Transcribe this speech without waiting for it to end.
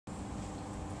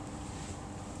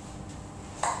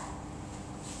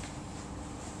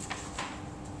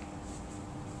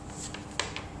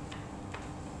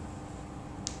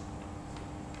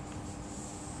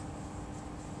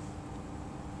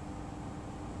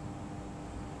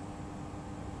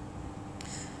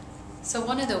So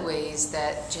one of the ways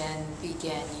that Jen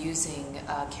began using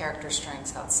character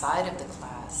strengths outside of the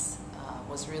class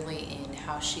was really in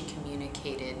how she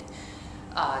communicated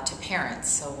to parents.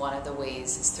 So one of the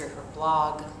ways is through her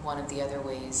blog. One of the other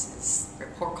ways is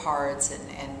report cards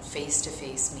and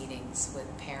face-to-face meetings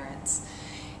with parents.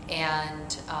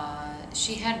 And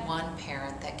she had one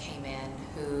parent that came in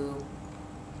who,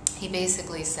 he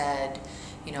basically said,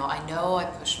 you know I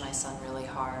push my son really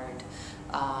hard.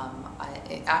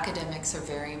 Academics are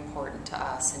very important to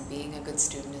us, and being a good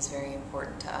student is very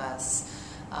important to us.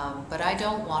 But I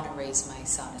don't want to raise my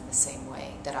son in the same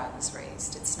way that I was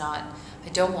raised. I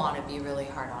don't want to be really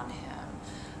hard on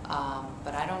him.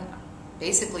 But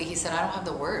basically he said, I don't have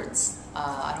the words.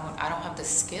 I don't have the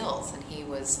skills. And he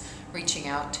was reaching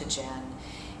out to Jen.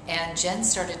 And Jen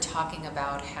started talking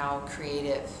about how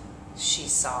creative she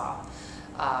saw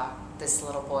this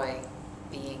little boy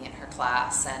being in her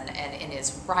class and in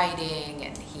his writing,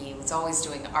 and he was always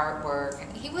doing artwork,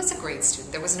 and he was a great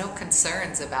student. There was no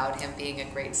concerns about him being a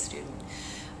great student.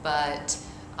 But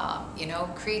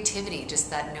creativity, just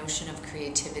that notion of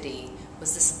creativity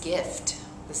was this gift,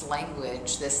 this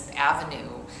language, this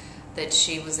avenue that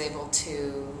she was able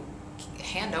to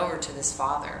hand over to this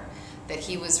father, that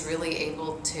he was really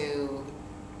able to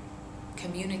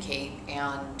communicate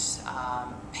and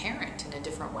parent in a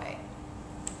different way.